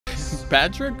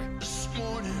Patrick?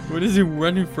 What is he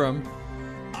running from?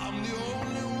 I'm the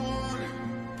only one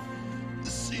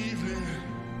this evening,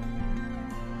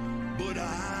 but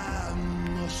I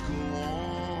must go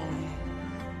on.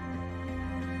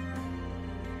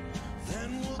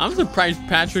 I'm surprised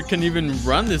Patrick can even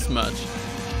run this much.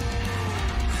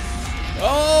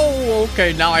 Oh,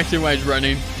 okay, now I see why he's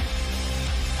running.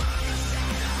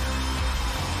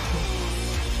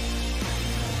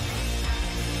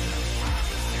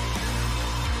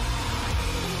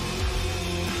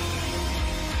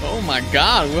 Oh my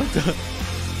god, what the?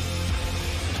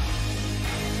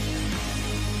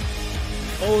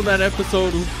 Oh, that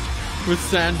episode with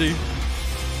Sandy.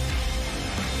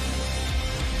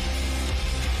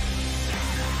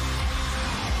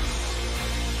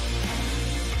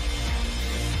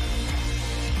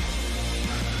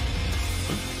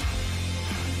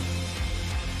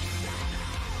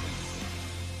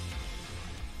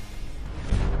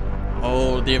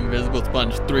 Oh, the invisible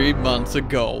sponge 3 months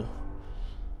ago.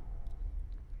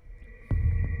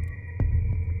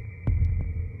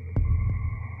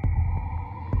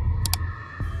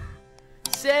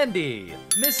 Sandy,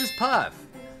 Mrs. Puff.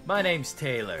 My name's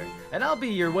Taylor, and I'll be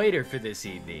your waiter for this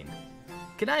evening.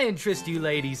 Can I interest you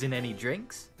ladies in any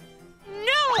drinks?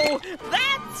 No!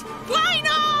 That's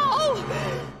final!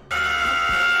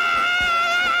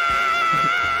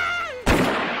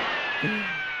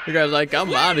 The guy's like,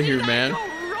 I'm out of here, man.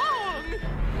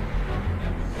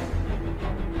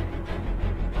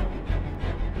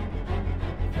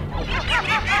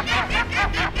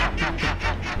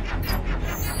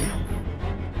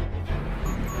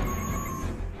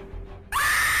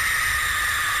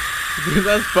 Dude,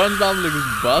 that SpongeBob looks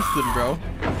busted, bro.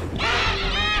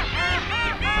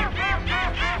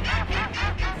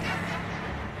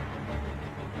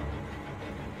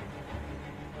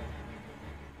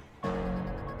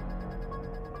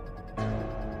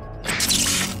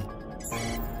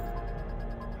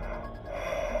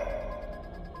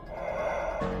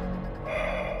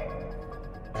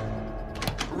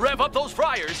 Rev up those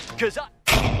fryers, cause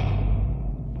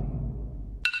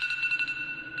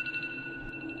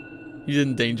He's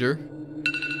in danger.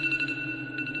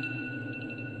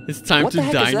 It's time to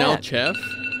die now, Chef.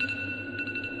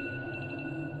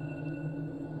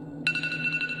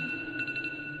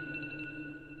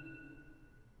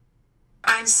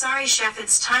 I'm sorry, Chef,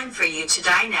 it's time for you to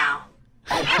die now.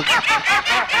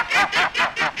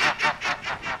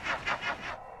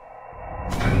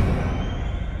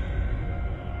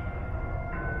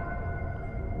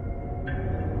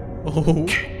 Oh.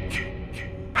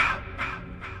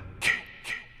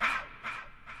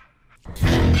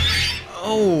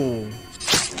 Oh.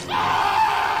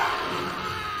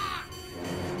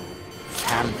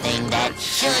 Something that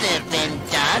should have been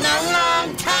done a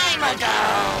long time ago.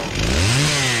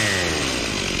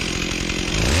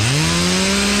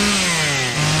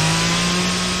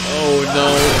 Oh no.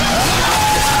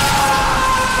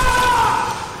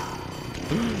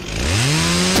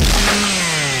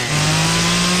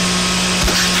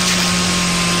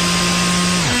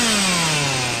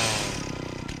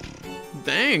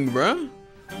 Dang, bruh.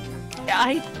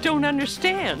 I don't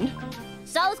understand.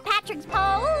 So's Patrick's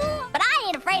pole, but I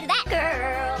ain't afraid of that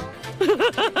girl.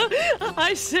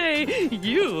 I say,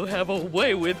 you have a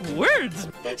way with words.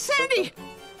 Sandy!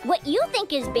 What you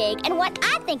think is big and what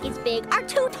I think is big are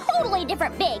two totally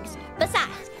different bigs.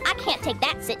 Besides, I can't take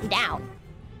that sitting down.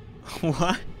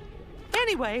 What?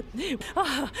 Anyway,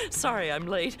 sorry I'm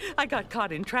late. I got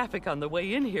caught in traffic on the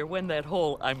way in here when that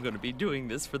whole I'm gonna be doing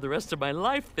this for the rest of my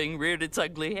life thing reared its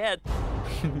ugly head.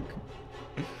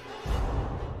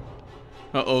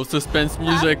 Uh-oh, suspense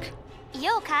music.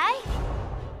 You okay?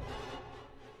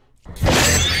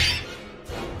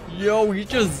 Yo, he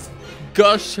just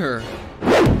gushed her.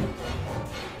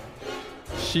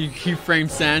 He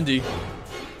framed Sandy.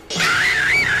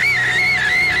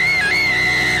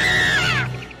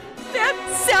 That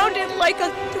sounded like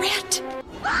a threat.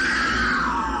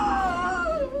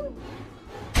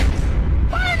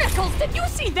 Barnacles, did you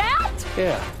see that?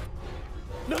 yeah.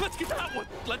 Now let's get that one.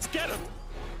 Let's get him.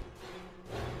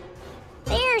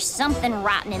 There's something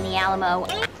rotten in the Alamo.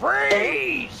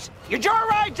 Freeze! Your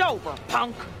joyride's over,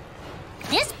 punk.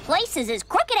 This place is as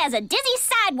crooked as a dizzy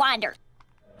sidewinder.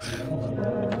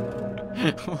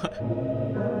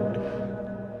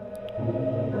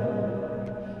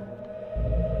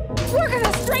 We're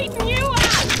gonna straighten you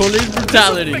out. Police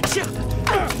brutality.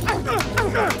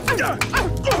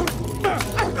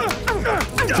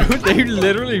 Dude, they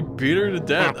literally beat her to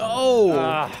death. Oh.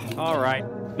 All right.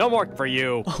 No more for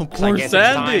you. Oh, I poor guess it's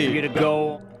time Sandy. for you to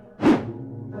go.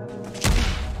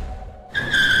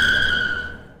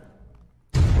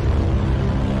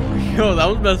 Yo, that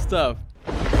was messed up.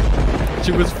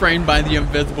 She was framed by the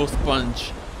invisible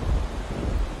sponge.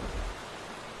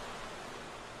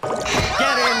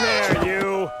 Get in there,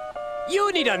 you!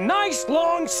 You need a nice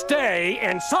long stay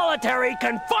in solitary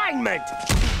confinement!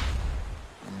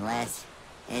 Unless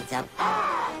it's a...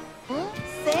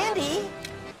 Sandy?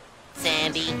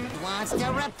 Sandy wants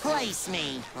to replace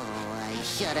me. Oh, I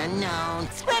should have known.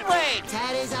 Squidward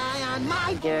had his eye on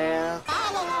my girl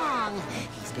all along.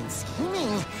 He's been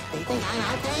scheming. They think I'm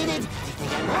outdated. They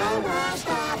think I'm all washed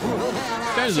up.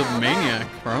 This guy's a maniac,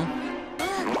 bro.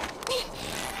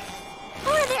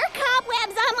 Are there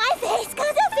cobwebs on my face?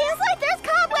 Cause it feels like there's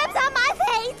cobwebs on my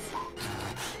face.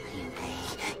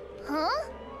 Huh?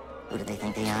 Who do they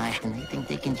think they are? And they think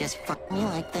they can just fuck me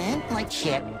like that? Like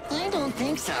shit? I don't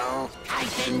think so.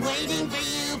 I've been waiting for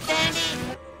you,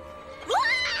 Sandy.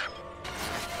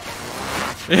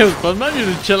 Ew, SpongeBob, you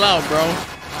need to chill out, bro.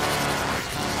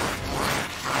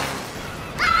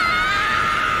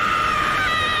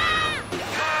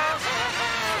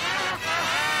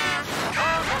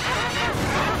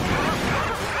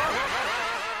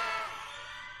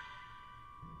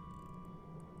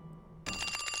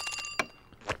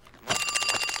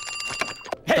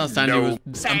 I thought Sandy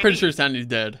was. I'm pretty sure Sandy's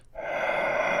dead.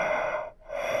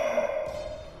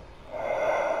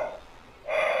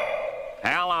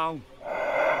 Hello.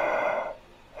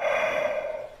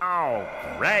 Oh,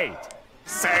 great.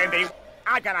 Sandy,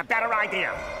 I got a better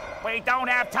idea. We don't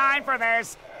have time for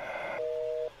this.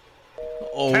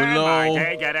 Oh Can my no.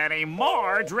 day get any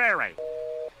more dreary?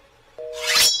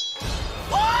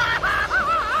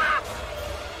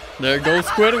 There goes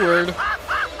Squidward.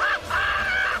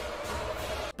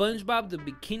 SpongeBob the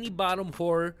Bikini Bottom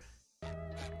Horror.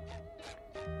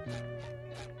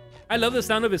 I love the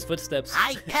sound of his footsteps.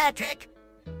 Hi, Patrick.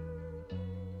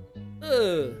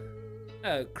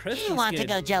 Crusty You want to skin.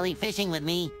 go jellyfishing with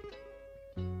me?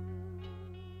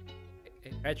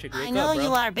 Hey, Patrick, I wake know up, bro.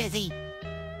 you are busy,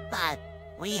 but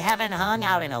we haven't hung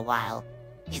out in a while.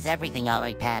 Is everything all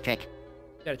right, Patrick?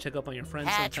 You gotta check up on your friends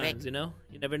Patrick. sometimes, you know?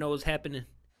 You never know what's happening.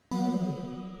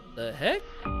 The heck?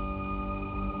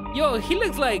 Yo, he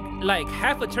looks like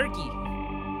half a turkey.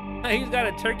 He's got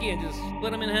a turkey and just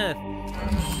split him in half.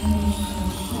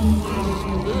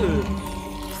 Ugh.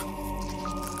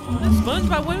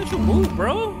 SpongeBob, why don't you move,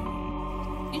 bro?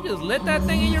 You just let that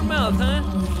thing in your mouth, huh?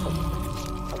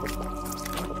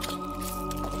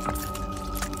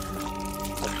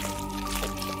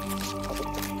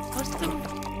 What's the...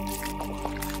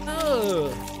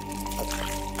 Ugh.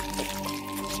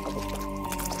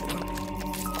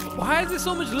 Why is there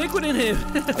so much liquid in him?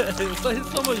 Why is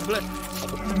so much blood?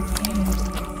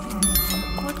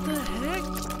 What the heck?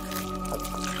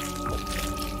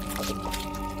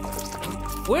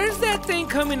 Where's that thing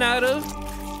coming out of?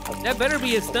 That better be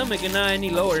his stomach and not any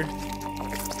lower.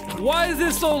 Why is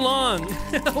this so long?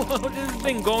 This has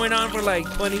been going on for like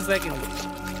 20 seconds.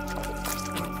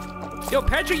 Yo,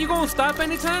 Patrick, you gonna stop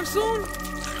anytime soon?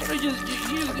 Or you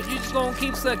just gonna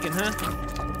keep sucking, huh?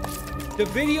 The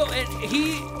video, and is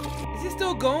he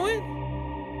still going?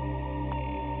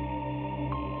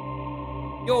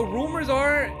 Yo, rumors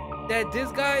are that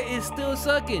this guy is still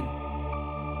sucking.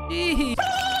 Jeez.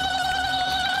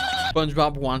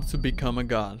 SpongeBob wants to become a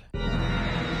god.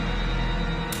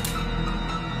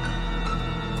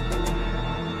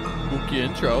 Spooky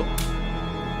intro.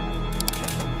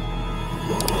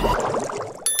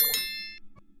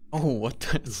 Oh, what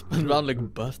the? SpongeBob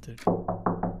like busted.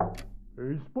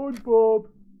 Hey, SpongeBob.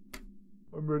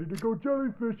 I'm ready to go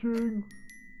jellyfishing.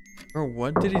 Bro,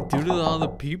 what did he do to all the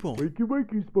people? Wakey,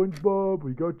 wakey, SpongeBob.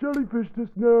 We got jellyfish to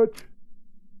snatch.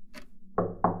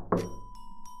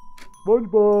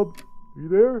 SpongeBob, you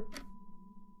there?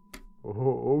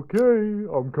 Oh, okay.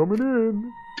 I'm coming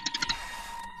in.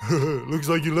 Looks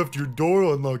like you left your door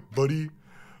unlocked, buddy.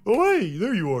 Oh, hey,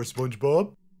 there you are,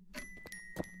 SpongeBob.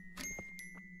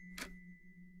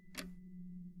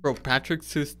 Bro, Patrick's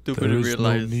too stupid to There is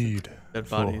realize no need dead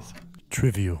for bodies.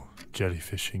 trivial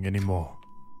jellyfishing anymore.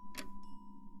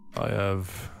 I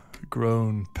have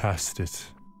grown past it.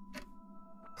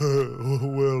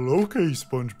 Well, okay,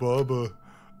 SpongeBob.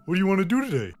 What do you want to do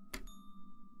today?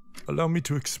 Allow me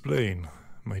to explain,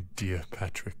 my dear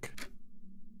Patrick.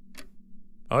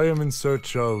 I am in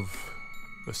search of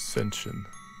ascension,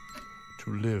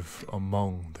 to live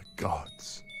among the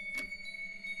gods.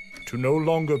 To no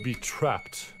longer be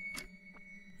trapped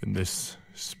in this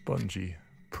spongy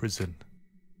prison.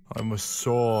 I must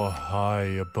soar high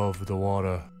above the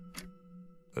water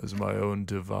as my own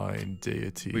divine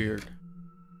deity. Weird.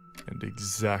 And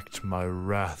exact my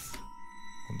wrath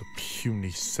on the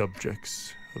puny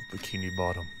subjects of Bikini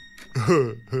Bottom.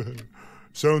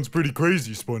 Sounds pretty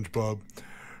crazy, SpongeBob.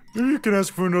 Maybe you can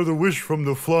ask for another wish from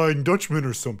the Flying Dutchman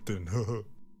or something.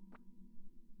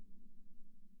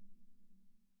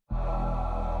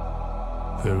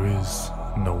 There is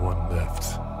no one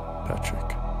left,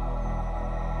 Patrick.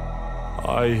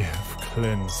 I have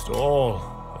cleansed all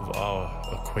of our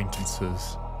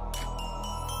acquaintances.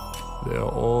 They are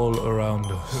all around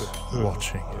us,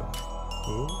 watching.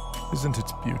 Isn't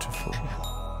it beautiful,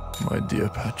 my dear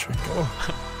Patrick?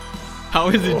 How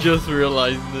is he just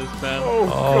realizing this, man?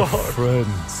 Our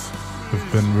friends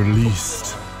have been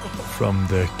released from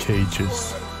their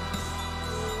cages.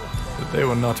 But they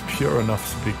were not pure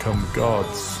enough to become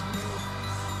gods.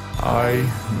 I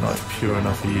am not pure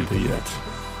enough either yet,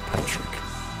 Patrick.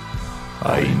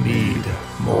 I need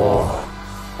more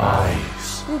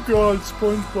eyes. Oh God,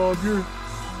 SpongeBob,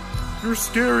 you're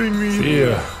scaring me.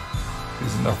 Fear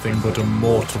is nothing but a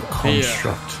mortal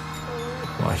construct,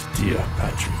 my dear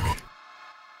Patrick.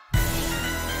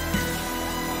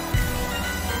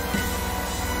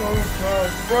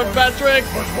 Run, Patrick!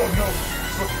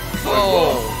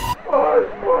 Oh!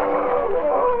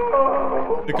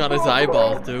 Look at his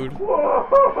eyeballs, dude.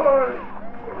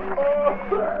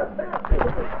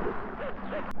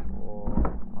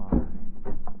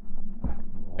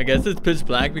 I guess it's pitch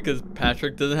black because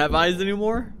Patrick doesn't have eyes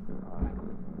anymore.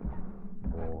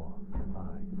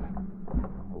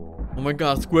 Oh my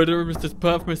God, Squidward, Mr.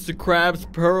 Puff, Mr.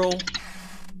 Krabs, Pearl,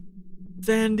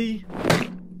 Sandy,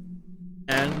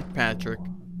 and Patrick.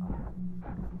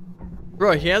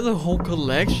 Bro, he has a whole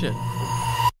collection.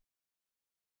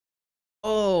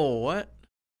 Oh, what?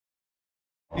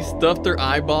 He stuffed their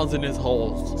eyeballs in his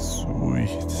holes. Sweet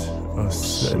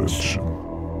ascension.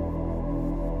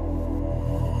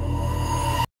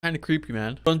 Kinda creepy,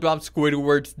 man. SpongeBob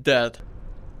Squidward's death.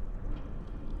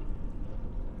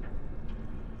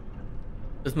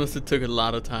 This must have took a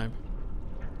lot of time.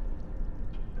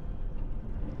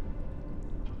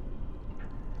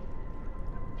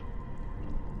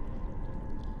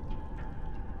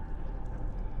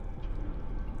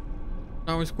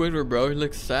 Not with Squidward, bro. He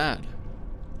looks sad.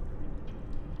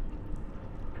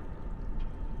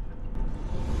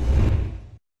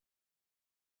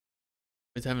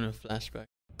 He's having a flashback.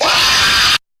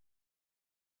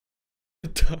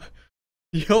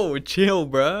 Yo, chill,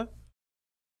 bruh.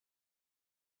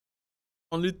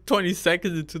 Only 20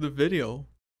 seconds into the video.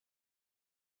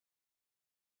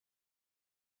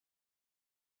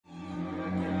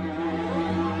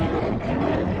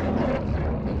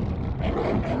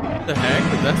 What the heck?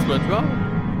 Is that SpongeBob?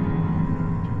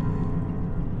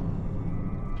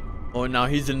 Oh, now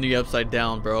he's in the upside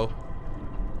down, bro.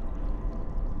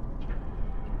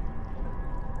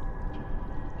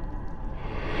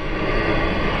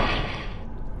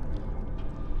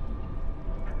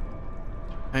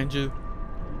 Behind you.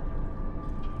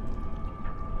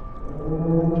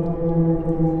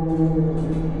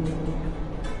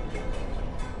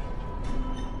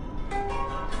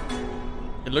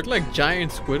 It looked like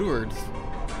giant Squidwards.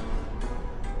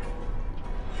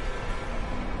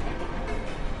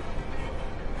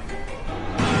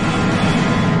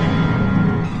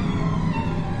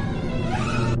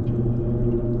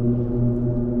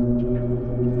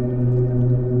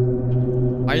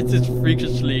 Why is this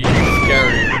freakishly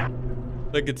scary?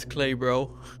 Like it's clay,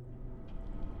 bro.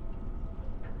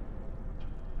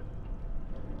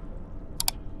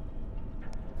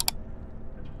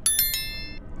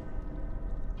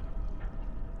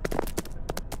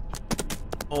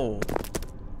 Oh.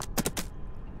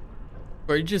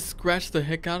 Bro, you just scratched the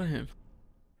heck out of him.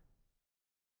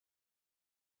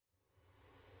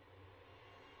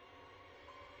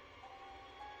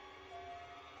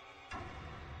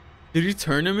 Did you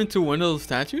turn him into one of those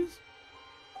statues?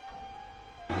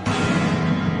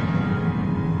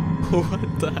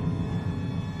 What the?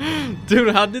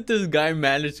 Dude, how did this guy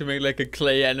manage to make like a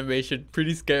clay animation?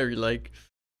 Pretty scary, like,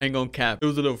 hang on cap. It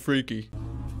was a little freaky.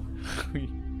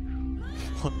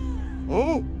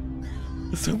 Oh!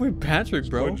 What's up with Patrick,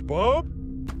 bro? SpongeBob?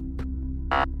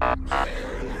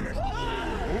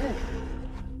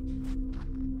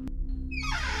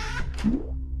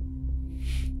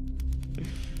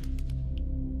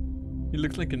 He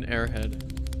looks like an airhead.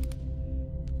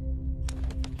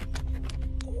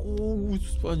 Oh,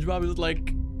 SpongeBob is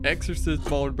like exorcist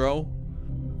mode, bro.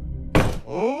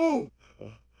 Oh!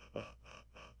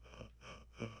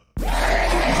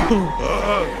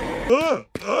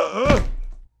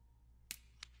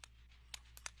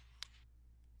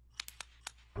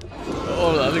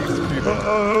 Oh, I think it's creepy.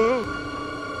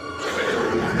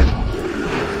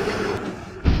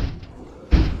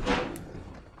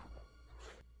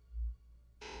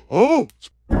 Oh!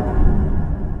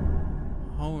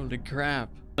 Holy crap.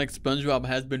 Like SpongeBob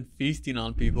has been feasting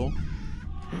on people.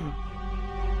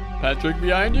 Patrick,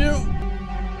 behind you!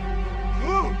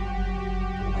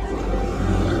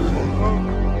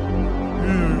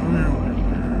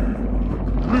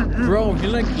 Bro, he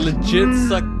like legit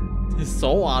sucked his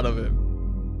soul out of him.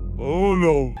 Oh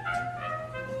no.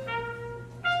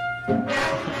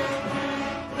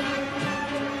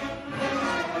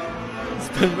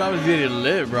 SpongeBob is getting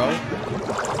lit, bro.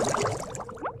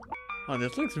 Oh,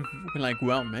 this looks like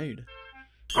well made.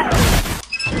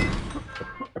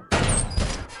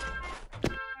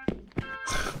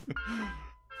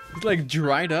 It's like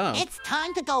dried up. It's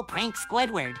time to go prank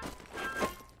Squidward.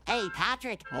 Hey,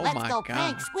 Patrick, Oh let's my go God.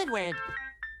 prank Squidward.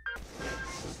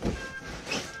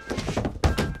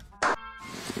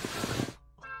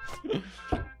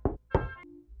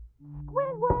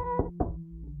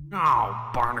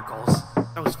 Oh, barnacles.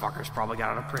 Those fuckers probably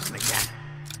got out of prison again.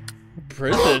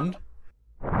 Prison?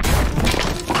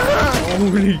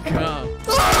 Holy cow.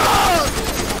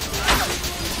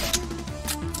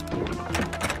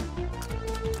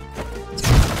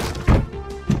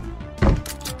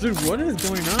 Dude, what is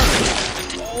going on?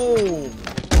 Oh.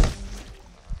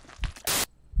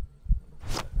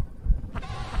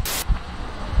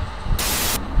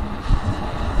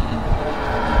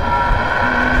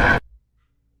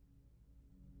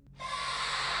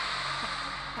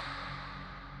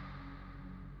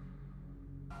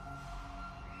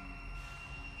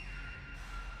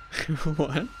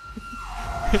 What?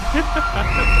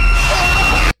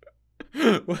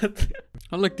 What?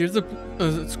 Oh look, there's a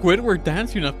Squidward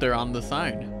dancing up there on the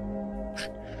side.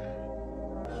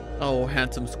 Oh,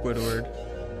 handsome Squidward.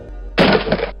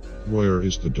 Where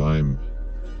is the dime?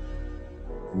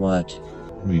 What?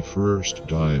 Me first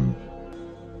dime.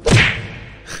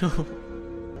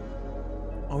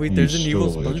 Oh wait, there's an evil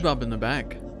stole it. SpongeBob in the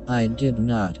back. I did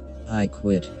not. I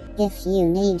quit. If you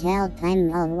need help,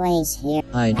 I'm always here.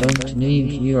 I don't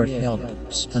need your help,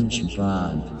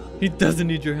 SpongeBob. He doesn't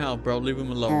need your help, bro. Leave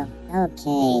him alone. Oh,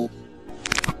 okay.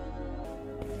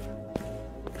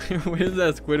 Where's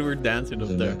that Squidward dancing up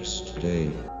The there? next day.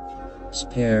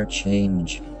 Spare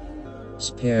change.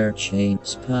 Spare change,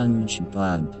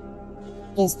 SpongeBob.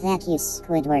 Is that you,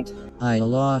 Squidward? I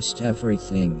lost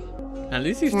everything. At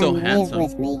least he's Come still live handsome.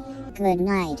 with me. Good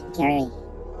night, Gary.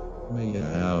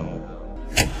 Meow.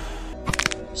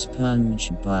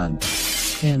 SpongeBob.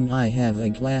 Can I have a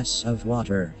glass of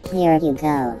water? Here you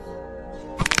go.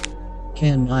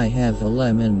 Can I have a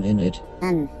lemon in it?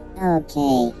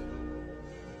 Okay.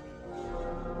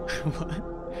 What?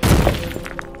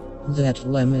 That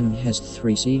lemon has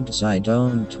 3 seeds. I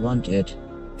don't want it.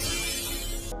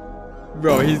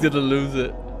 Bro, he's gonna lose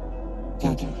it.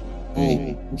 Get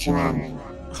a job.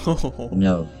 Oh.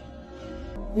 No.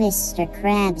 Mr.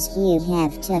 Krabs, you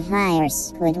have to hire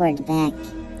Squidward back.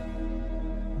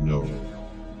 No.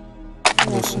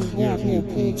 Listen here, you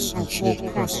piece of shit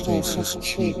crustaceous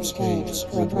cheapskate.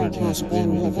 Squidward has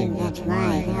been living at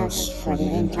my house for the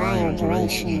entire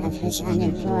duration of his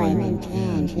unemployment,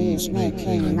 and he's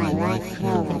making my life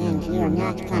hell, and you're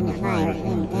not gonna hire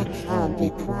him back all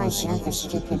because of the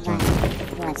stupid dime.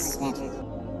 What's that?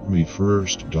 Me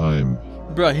first dime.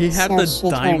 Bro, he had the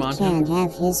So dime on Squidward him. can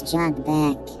have his job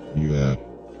back. Yeah.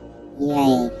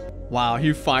 Yay. Wow,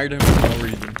 he fired him for no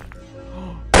reason.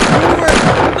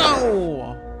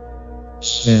 No!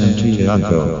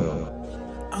 Santiago.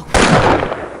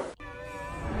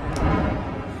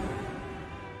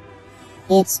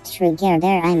 It's true,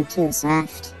 Gerder, I'm too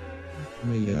soft.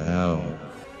 Meow.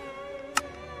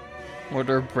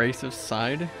 Order abrasive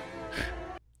side.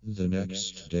 The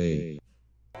next day.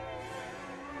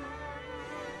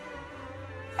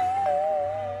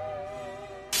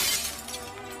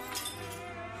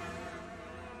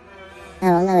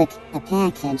 Oh look, a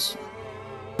package.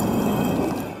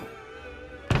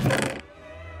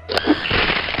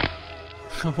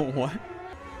 What?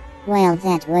 Well,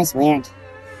 that was weird.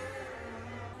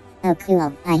 Oh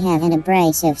cool, I have an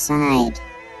abrasive side.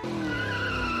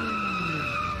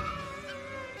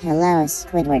 Hello,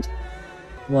 Squidward.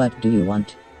 What do you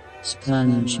want?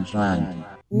 SpongeBob.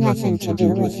 Nothing to do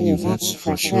with you, that's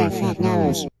for sure, fat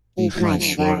nose. Eat my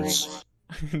shorts.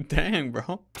 Dang,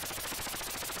 bro.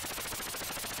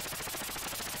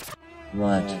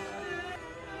 What?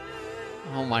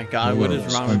 Oh my god, what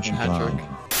is wrong with Patrick?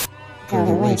 Go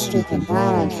away, stupid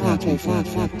bald fatty fat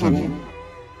dummy.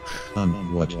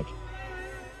 What?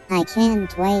 I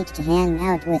can't wait to hang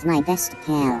out with my best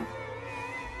pal.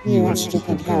 You are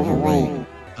stupid, go away.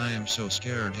 I am so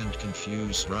scared and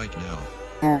confused right now.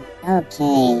 Oh,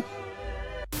 okay.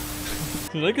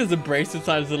 Look, his abrasive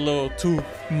side is a little too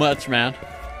much, man.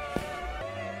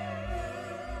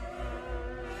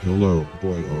 Hello,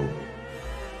 boy-o.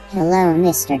 Hello,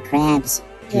 Mr. Krabs.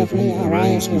 Give me a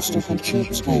raise, you stupid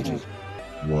cheapskate.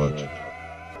 What?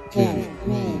 Give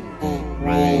me a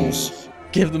raise.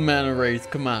 Give the man a raise,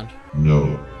 come on.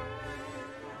 No.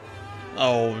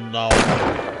 Oh no.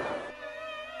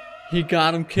 He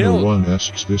got him killed. No one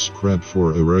asks this crab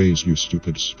for a raise, you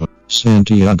stupid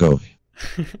Santiago.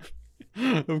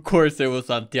 Of course it was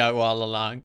Santiago all along.